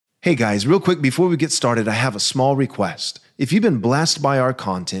Hey guys, real quick before we get started, I have a small request. If you've been blessed by our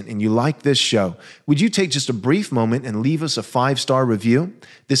content and you like this show, would you take just a brief moment and leave us a 5-star review?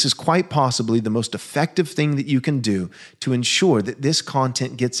 This is quite possibly the most effective thing that you can do to ensure that this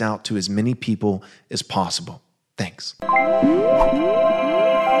content gets out to as many people as possible. Thanks.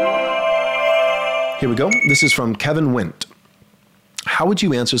 Here we go. This is from Kevin Wint. How would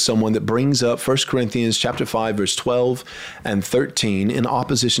you answer someone that brings up 1 Corinthians chapter 5, verse 12 and 13 in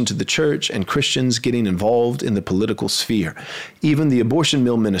opposition to the church and Christians getting involved in the political sphere, even the abortion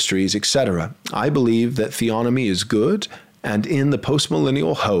mill ministries, etc.? I believe that theonomy is good, and in the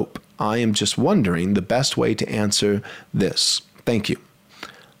postmillennial hope, I am just wondering the best way to answer this. Thank you.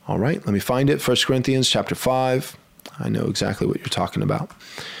 All right, let me find it. 1 Corinthians chapter 5. I know exactly what you're talking about,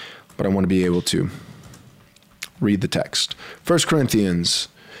 but I want to be able to read the text. 1 Corinthians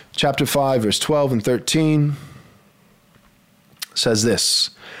chapter 5, verse 12 and 13 says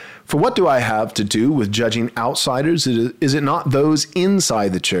this: For what do I have to do with judging outsiders? Is it not those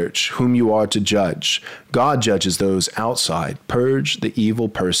inside the church whom you are to judge? God judges those outside. Purge the evil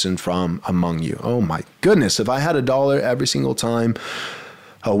person from among you. Oh my goodness, if I had $1 every single time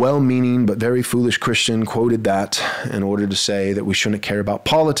a well-meaning but very foolish Christian quoted that in order to say that we shouldn't care about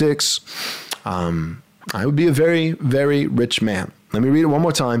politics, I would be a very, very rich man. Let me read it one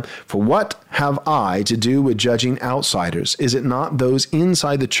more time. For what have I to do with judging outsiders? Is it not those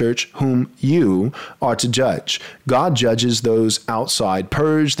inside the church whom you are to judge? God judges those outside.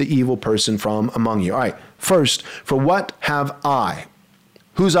 Purge the evil person from among you. All right. First, for what have I?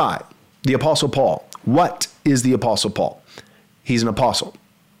 Who's I? The Apostle Paul. What is the Apostle Paul? He's an apostle.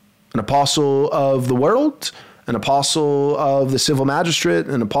 An apostle of the world, an apostle of the civil magistrate,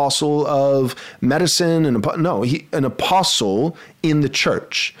 an apostle of medicine, an apostle in the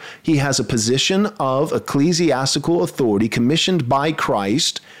church. He has a position of ecclesiastical authority commissioned by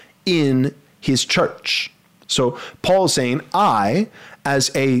Christ in his church. So Paul is saying, I, as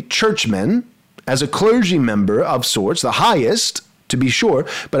a churchman, as a clergy member of sorts, the highest, to be sure,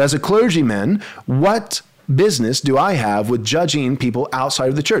 but as a clergyman, what business do I have with judging people outside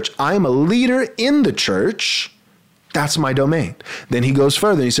of the church? I am a leader in the church. That's my domain. Then he goes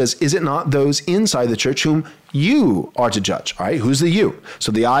further. He says, is it not those inside the church whom you are to judge? All right, who's the you?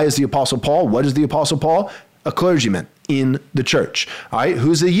 So the I is the Apostle Paul. What is the Apostle Paul? A clergyman in the church. All right,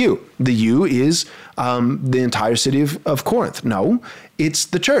 who's the you? The you is the entire city of Corinth. No, it's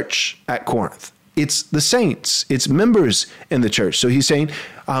the church at Corinth. It's the saints. It's members in the church. So he's saying,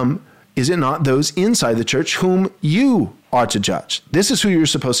 is it not those inside the church whom you are to judge? This is who you're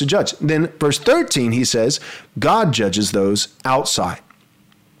supposed to judge. Then verse 13, he says, God judges those outside.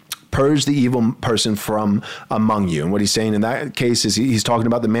 Purge the evil person from among you. And what he's saying in that case is he's talking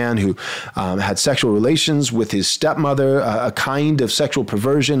about the man who had sexual relations with his stepmother, a kind of sexual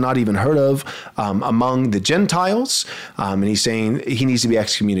perversion not even heard of among the Gentiles. And he's saying he needs to be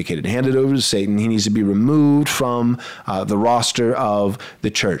excommunicated, handed over to Satan. He needs to be removed from the roster of the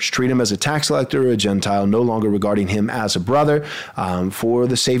church. Treat him as a tax collector or a Gentile, no longer regarding him as a brother, for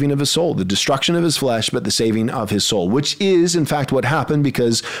the saving of his soul, the destruction of his flesh, but the saving of his soul, which is in fact what happened,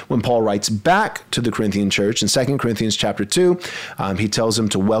 because when Paul writes back to the Corinthian church in 2 Corinthians chapter 2, he tells them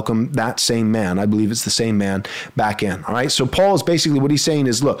to welcome that same man. I believe it's the same man back in. All right. So Paul is basically, what he's saying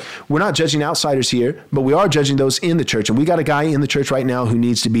is, look, we're not judging outsiders here, but we are judging those in the church. And we got a guy in the church right now who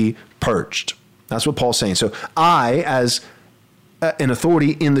needs to be purged. That's what Paul's saying. So I, as an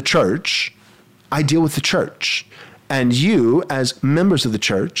authority in the church, I deal with the church. And you, as members of the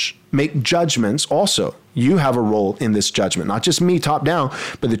church, make judgments also. You have a role in this judgment, not just me top down,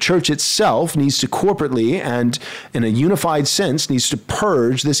 but the church itself needs to corporately and in a unified sense needs to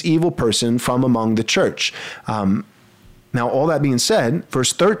purge this evil person from among the church. Now, all that being said,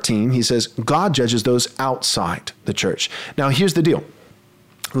 verse 13, he says, God judges those outside the church. Now, here's the deal.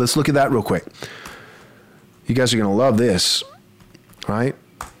 Let's look at that real quick. You guys are going to love this, right?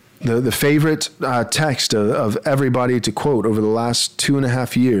 The favorite text of everybody to quote over the last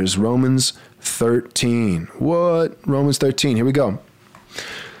 2.5 years, Romans 13. What? Romans 13. Here we go.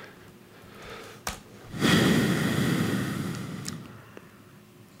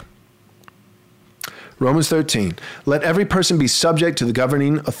 Romans 13. Let every person be subject to the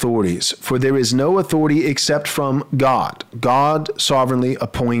governing authorities, for there is no authority except from God. God sovereignly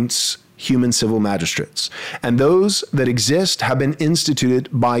appoints human civil magistrates, and those that exist have been instituted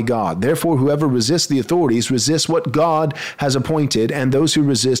by God. Therefore, whoever resists the authorities resists what God has appointed, and those who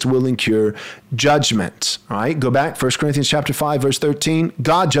resist will incur judgment. All right, go back, 1 Corinthians chapter 5, verse 13.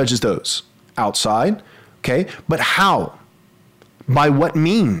 God judges those outside, okay? But how? By what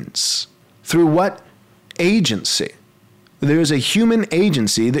means? Through what agency? There is a human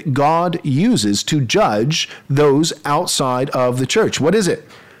agency that God uses to judge those outside of the church. What is it?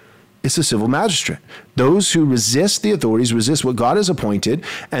 It's the civil magistrate. Those who resist the authorities resist what God has appointed,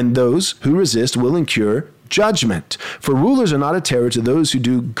 and those who resist will incur judgment. For rulers are not a terror to those who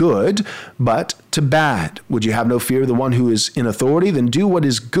do good, but to bad. Would you have no fear of the one who is in authority? Then do what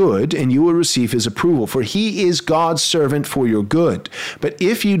is good, and you will receive his approval. For he is God's servant for your good. But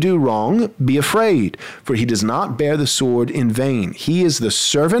if you do wrong, be afraid, for he does not bear the sword in vain. He is the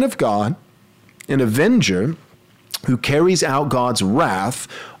servant of God, an avenger who carries out God's wrath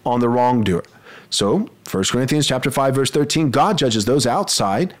on the wrongdoer. So, 1 Corinthians chapter 5, verse 13, God judges those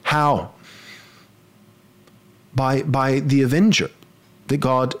outside. How? By the avenger that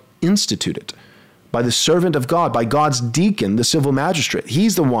God instituted, by the servant of God, by God's deacon, the civil magistrate.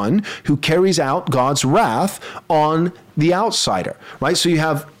 He's the one who carries out God's wrath on the outsider, right? So you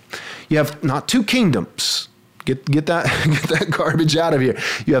have not two kingdoms. Get that garbage out of here.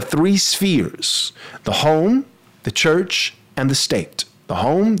 You have three spheres: the home, the church, and the state. The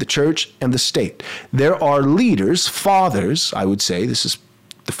home, the church, and the state. There are leaders, fathers, I would say. This is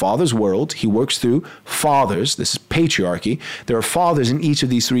the Father's world. He works through fathers. This is patriarchy. There are fathers in each of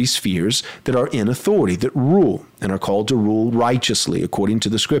these three spheres that are in authority, that rule, and are called to rule righteously according to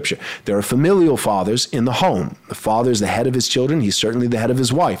the scripture. There are familial fathers in the home. The father is the head of his children. He's certainly the head of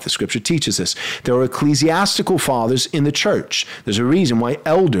his wife. The scripture teaches this. There are ecclesiastical fathers in the church. There's a reason why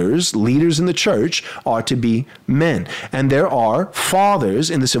elders, leaders in the church, are to be men. And there are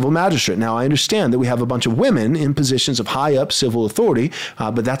fathers in the civil magistrate. Now, I understand that we have a bunch of women in positions of high up civil authority,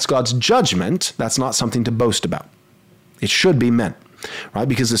 but that's God's judgment. That's not something to boast about. It should be men, right?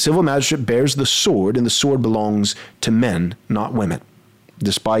 Because the civil magistrate bears the sword, and the sword belongs to men, not women.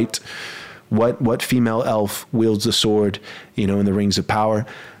 Despite what female elf wields the sword, in the rings of power,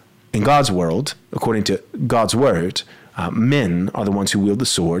 in God's world, according to God's word, men are the ones who wield the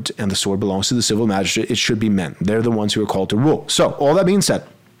sword, and the sword belongs to the civil magistrate. It should be men. They're the ones who are called to rule. So, all that being said,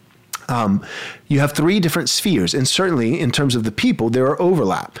 you have three different spheres, and certainly in terms of the people, there are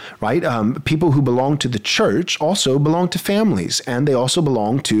overlap, right? People who belong to the church also belong to families, and they also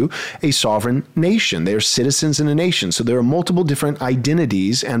belong to a sovereign nation. They are citizens in a nation. So there are multiple different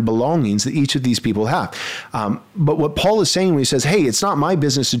identities and belongings that each of these people have. But what Paul is saying when he says, hey, it's not my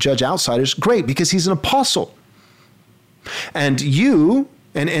business to judge outsiders, great, because he's an apostle. And you...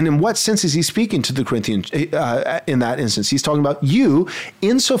 And in what sense is he speaking to the Corinthians in that instance? He's talking about you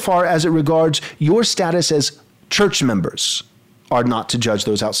insofar as it regards your status as church members are not to judge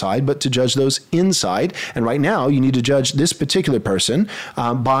those outside, but to judge those inside. And right now, you need to judge this particular person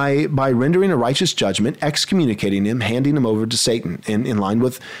by rendering a righteous judgment, excommunicating him, handing him over to Satan in line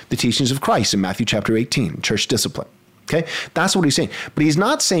with the teachings of Christ in Matthew chapter 18, church discipline. Okay, that's what he's saying. But he's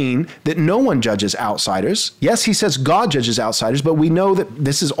not saying that no one judges outsiders. Yes, he says God judges outsiders, but we know that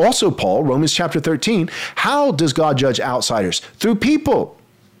this is also Paul, Romans chapter 13. How does God judge outsiders? Through people.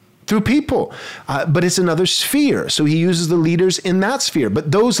 But it's another sphere. So he uses the leaders in that sphere.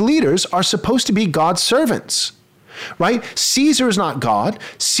 But those leaders are supposed to be God's servants. Right? Caesar is not God.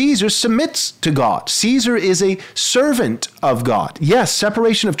 Caesar submits to God. Caesar is a servant of God. Yes,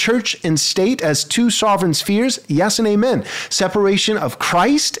 separation of church and state as two sovereign spheres. Yes and amen. Separation of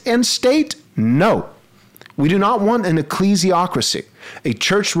Christ and state? No. We do not want an ecclesiocracy, a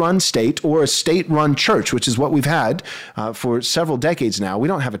church-run state or a state-run church, which is what we've had for several decades now. We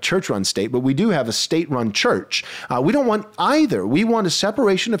don't have a church-run state, but we do have a state-run church. We don't want either. We want a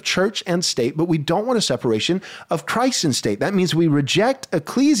separation of church and state, but we don't want a separation of Christ and state. That means we reject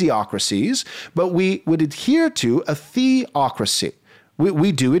ecclesiocracies, but we would adhere to a theocracy.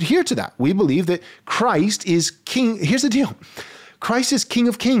 We do adhere to that. We believe that Christ is king. Here's the deal. Christ is King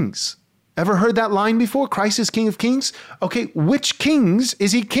of Kings. Ever heard that line before? Christ is King of Kings? Okay, which kings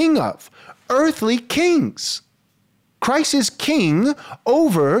is he king of? Earthly kings. Christ is king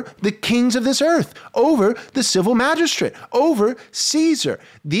over the kings of this earth, over the civil magistrate, over Caesar.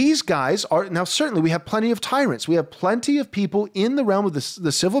 These guys are, now certainly we have plenty of tyrants. We have plenty of people in the realm of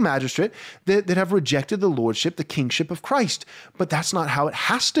the civil magistrate that have rejected the lordship, the kingship of Christ. But that's not how it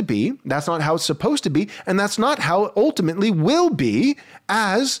has to be. That's not how it's supposed to be. And that's not how it ultimately will be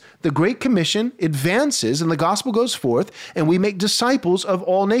as the Great Commission advances and the gospel goes forth and we make disciples of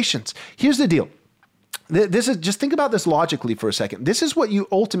all nations. Here's the deal. This is, just think about this logically for a second. This is what you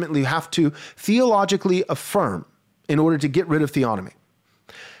ultimately have to theologically affirm in order to get rid of theonomy.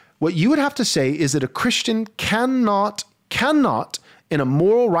 What you would have to say is that a Christian cannot, in a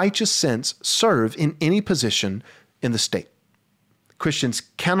moral, righteous sense, serve in any position in the state. Christians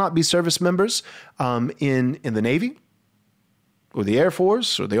cannot be service members in the Navy or the Air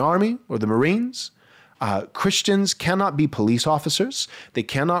Force or the Army or the Marines. Christians cannot be police officers. They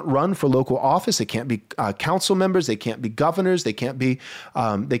cannot run for local office. They can't be council members. They can't be governors. They can't be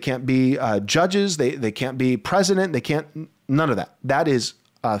judges. They can't be president. They can't, none of that. That is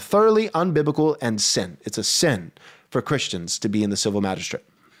thoroughly unbiblical and sin. It's a sin for Christians to be in the civil magistrate.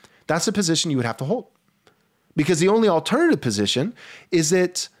 That's a position you would have to hold. Because the only alternative position is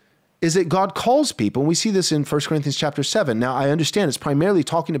that God calls people, and we see this in 1 Corinthians chapter 7. Now, I understand it's primarily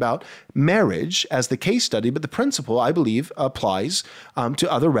talking about marriage as the case study, but the principle, I believe, applies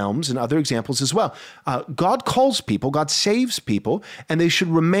to other realms and other examples as well. God calls people, God saves people, and they should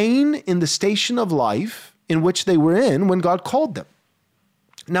remain in the station of life in which they were in when God called them.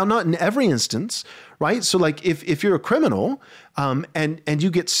 Now, not in every instance, right? So like if you're a criminal and you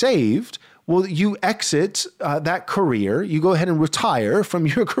get saved, well, you exit that career. You go ahead and retire from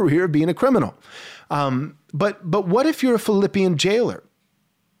your career of being a criminal. But what if you're a Philippian jailer?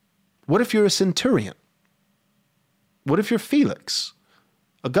 What if you're a centurion? What if you're Felix,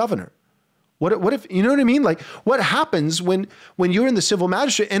 a governor? What if, you know what I mean? Like, what happens when you're in the civil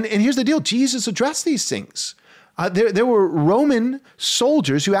magistrate? And here's the deal. Jesus addressed these things. There were Roman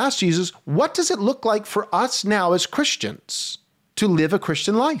soldiers who asked Jesus, what does it look like for us now as Christians to live a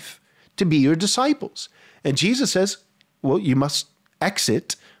Christian life, to be your disciples? And Jesus says, well, you must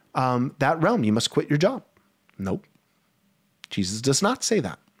exit that realm. You must quit your job. Nope. Jesus does not say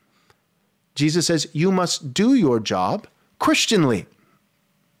that. Jesus says, you must do your job Christianly.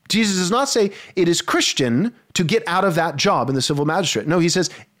 Jesus does not say it is Christian to get out of that job in the civil magistrate. No, he says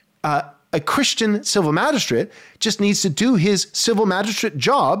a Christian civil magistrate just needs to do his civil magistrate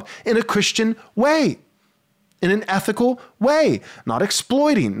job in a Christian way, in an ethical way, not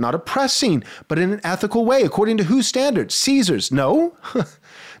exploiting, not oppressing, but in an ethical way. According to whose standards? Caesar's. No,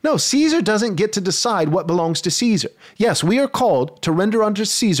 no, Caesar doesn't get to decide what belongs to Caesar. Yes, we are called to render unto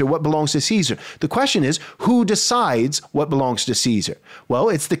Caesar what belongs to Caesar. The question is, who decides what belongs to Caesar? Well,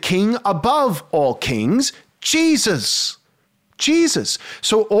 it's the king above all kings, Jesus. Jesus.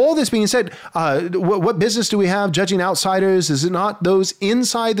 So all this being said, what business do we have judging outsiders? Is it not those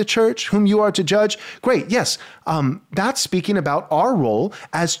inside the church whom you are to judge? Great. Yes. That's speaking about our role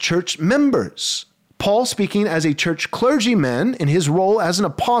as church members. Paul speaking as a church clergyman in his role as an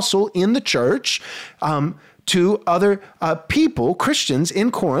apostle in the church, to other people, Christians in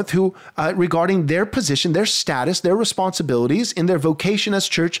Corinth, who regarding their position, their status, their responsibilities in their vocation as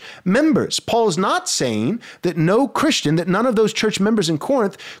church members. Paul is not saying that no Christian, that none of those church members in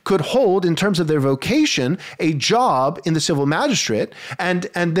Corinth could hold, in terms of their vocation, a job in the civil magistrate, and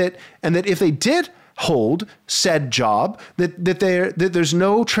that if they did hold said job, that there's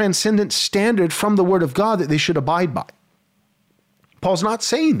no transcendent standard from the Word of God that they should abide by. Paul's not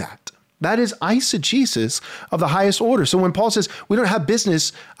saying that. That is eisegesis of the highest order. So when Paul says we don't have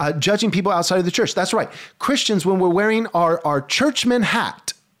business judging people outside of the church, that's right. Christians, when we're wearing our churchman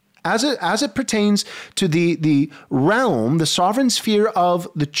hat, as it pertains to the realm, the sovereign sphere of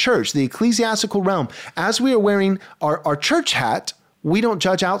the church, the ecclesiastical realm, as we are wearing our church hat, we don't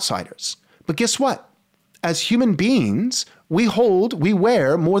judge outsiders. But guess what? As human beings, we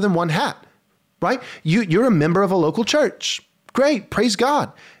wear more than one hat, right? You're a member of a local church. Great, praise God.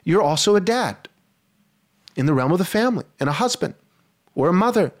 You're also a dad in the realm of the family, and a husband, or a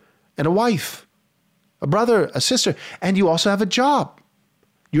mother, and a wife, a brother, a sister, and you also have a job.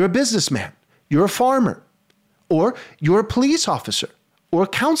 You're a businessman, you're a farmer, or you're a police officer, or a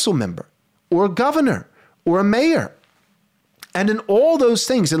council member, or a governor, or a mayor. And in all those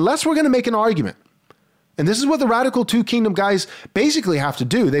things, unless we're going to make an argument, and this is what the radical two kingdom guys basically have to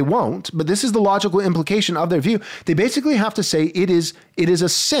do. They won't, but this is the logical implication of their view. They basically have to say it is a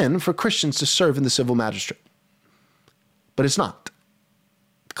sin for Christians to serve in the civil magistrate. But it's not.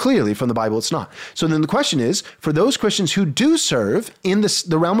 Clearly from the Bible, it's not. So then the question is, for those Christians who do serve in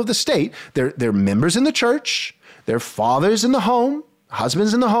the realm of the state, they're members in the church, they're fathers in the home,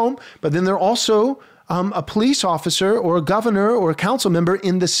 husbands in the home, but then they're also a police officer or a governor or a council member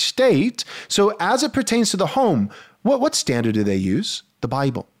in the state. So as it pertains to the home, what standard do they use? The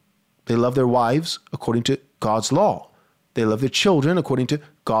Bible. They love their wives according to God's law. They love their children according to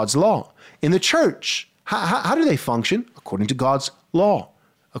God's law. In the church, how do they function? According to God's law,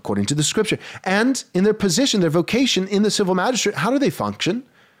 according to the scripture. And in their position, their vocation in the civil magistrate, how do they function?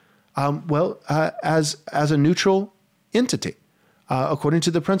 As a neutral entity, according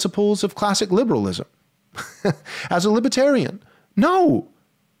to the principles of classic liberalism. As a libertarian? No.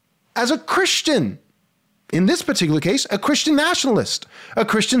 As a Christian. In this particular case, a Christian nationalist, a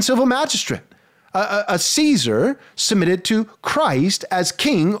Christian civil magistrate, a Caesar submitted to Christ as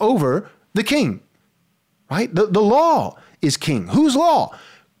king over the king, right? The law is king. Whose law?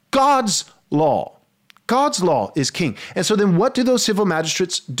 God's law. God's law is king. And so then what do those civil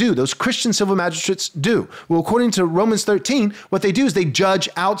magistrates do? Those Christian civil magistrates do? Well, according to Romans 13, what they do is they judge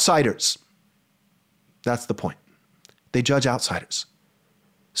outsiders. That's the point. They judge outsiders.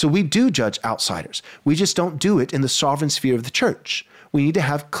 So we do judge outsiders. We just don't do it in the sovereign sphere of the church. We need to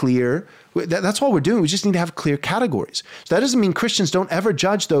have clear, that's all we're doing. We just need to have clear categories. So that doesn't mean Christians don't ever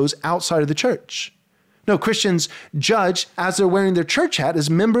judge those outside of the church. No, Christians judge as they're wearing their church hat as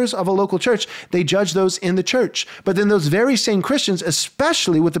members of a local church. They judge those in the church. But then those very same Christians,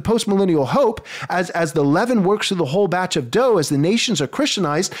 especially with the postmillennial hope, as the leaven works through the whole batch of dough, as the nations are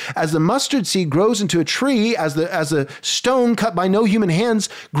Christianized, as the mustard seed grows into a tree, as the stone cut by no human hands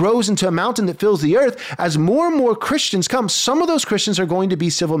grows into a mountain that fills the earth, as more and more Christians come, some of those Christians are going to be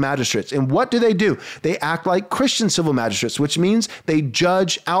civil magistrates. And what do? They act like Christian civil magistrates, which means they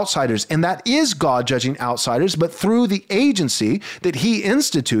judge outsiders. And that is God judging outsiders, but through the agency that he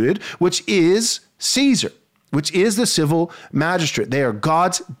instituted, which is Caesar, which is the civil magistrate. They are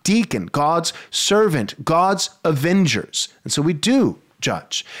God's deacon, God's servant, God's avengers. And so we do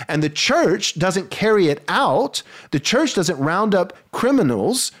judge. And the church doesn't carry it out. The church doesn't round up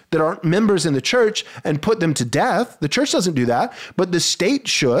criminals that aren't members in the church and put them to death. The church doesn't do that, but the state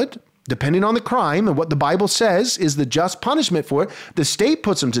should. Depending on the crime and what the Bible says is the just punishment for it, the state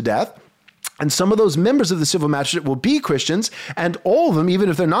puts them to death. And some of those members of the civil magistrate will be Christians, and all of them, even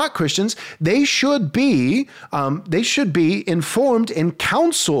if they're not Christians, they should be informed and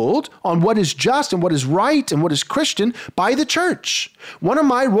counseled on what is just and what is right and what is Christian by the church. One of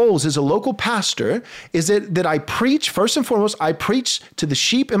my roles as a local pastor is that I preach, first and foremost, I preach to the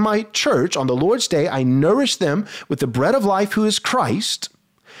sheep in my church on the Lord's Day. I nourish them with the bread of life, who is Christ.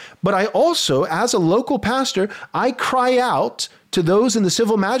 But I also, as a local pastor, I cry out to those in the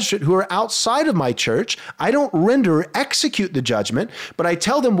civil magistrate who are outside of my church. I don't render or execute the judgment, but I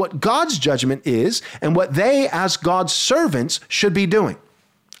tell them what God's judgment is and what they, as God's servants, should be doing.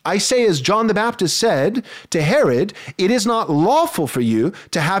 I say, as John the Baptist said to Herod, it is not lawful for you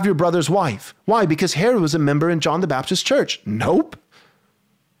to have your brother's wife. Why? Because Herod was a member in John the Baptist's church. Nope.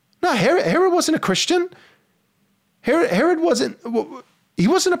 No, Herod wasn't a Christian. Herod wasn't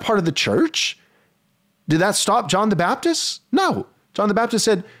a part of the church. Did that stop John the Baptist? No. John the Baptist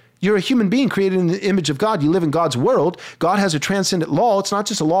said, you're a human being created in the image of God. You live in God's world. God has a transcendent law. It's not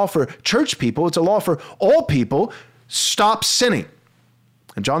just a law for church people. It's a law for all people. Stop sinning.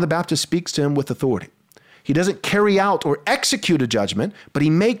 And John the Baptist speaks to him with authority. He doesn't carry out or execute a judgment, but he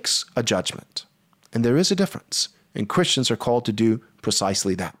makes a judgment. And there is a difference. And Christians are called to do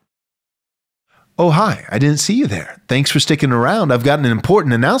precisely that. Oh, hi, I didn't see you there. Thanks for sticking around. I've got an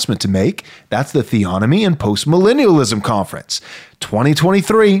important announcement to make. That's the Theonomy and Postmillennialism Conference,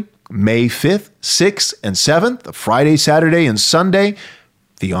 2023, May 5th, 6th, and 7th, Friday, Saturday, and Sunday.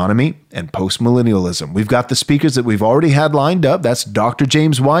 Theonomy and Postmillennialism. We've got the speakers that we've already had lined up. That's Dr.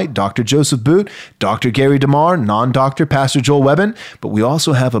 James White, Dr. Joseph Boot, Dr. Gary DeMar, non-doctor Pastor Joel Webbin. But we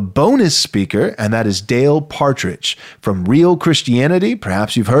also have a bonus speaker, and that is Dale Partridge from Real Christianity.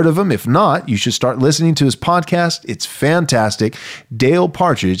 Perhaps you've heard of him. If not, you should start listening to his podcast. It's fantastic. Dale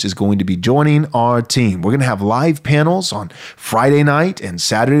Partridge is going to be joining our team. We're going to have live panels on Friday night and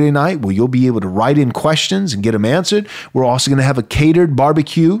Saturday night where you'll be able to write in questions and get them answered. We're also going to have a catered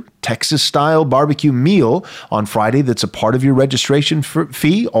barbecue, Texas-style barbecue meal on Friday that's a part of your registration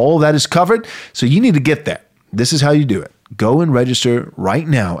fee. All that is covered, so you need to get there. This is how you do it. Go and register right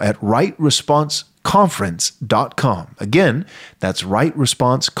now at rightresponseconference.com. Again, that's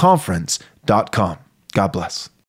rightresponseconference.com. God bless.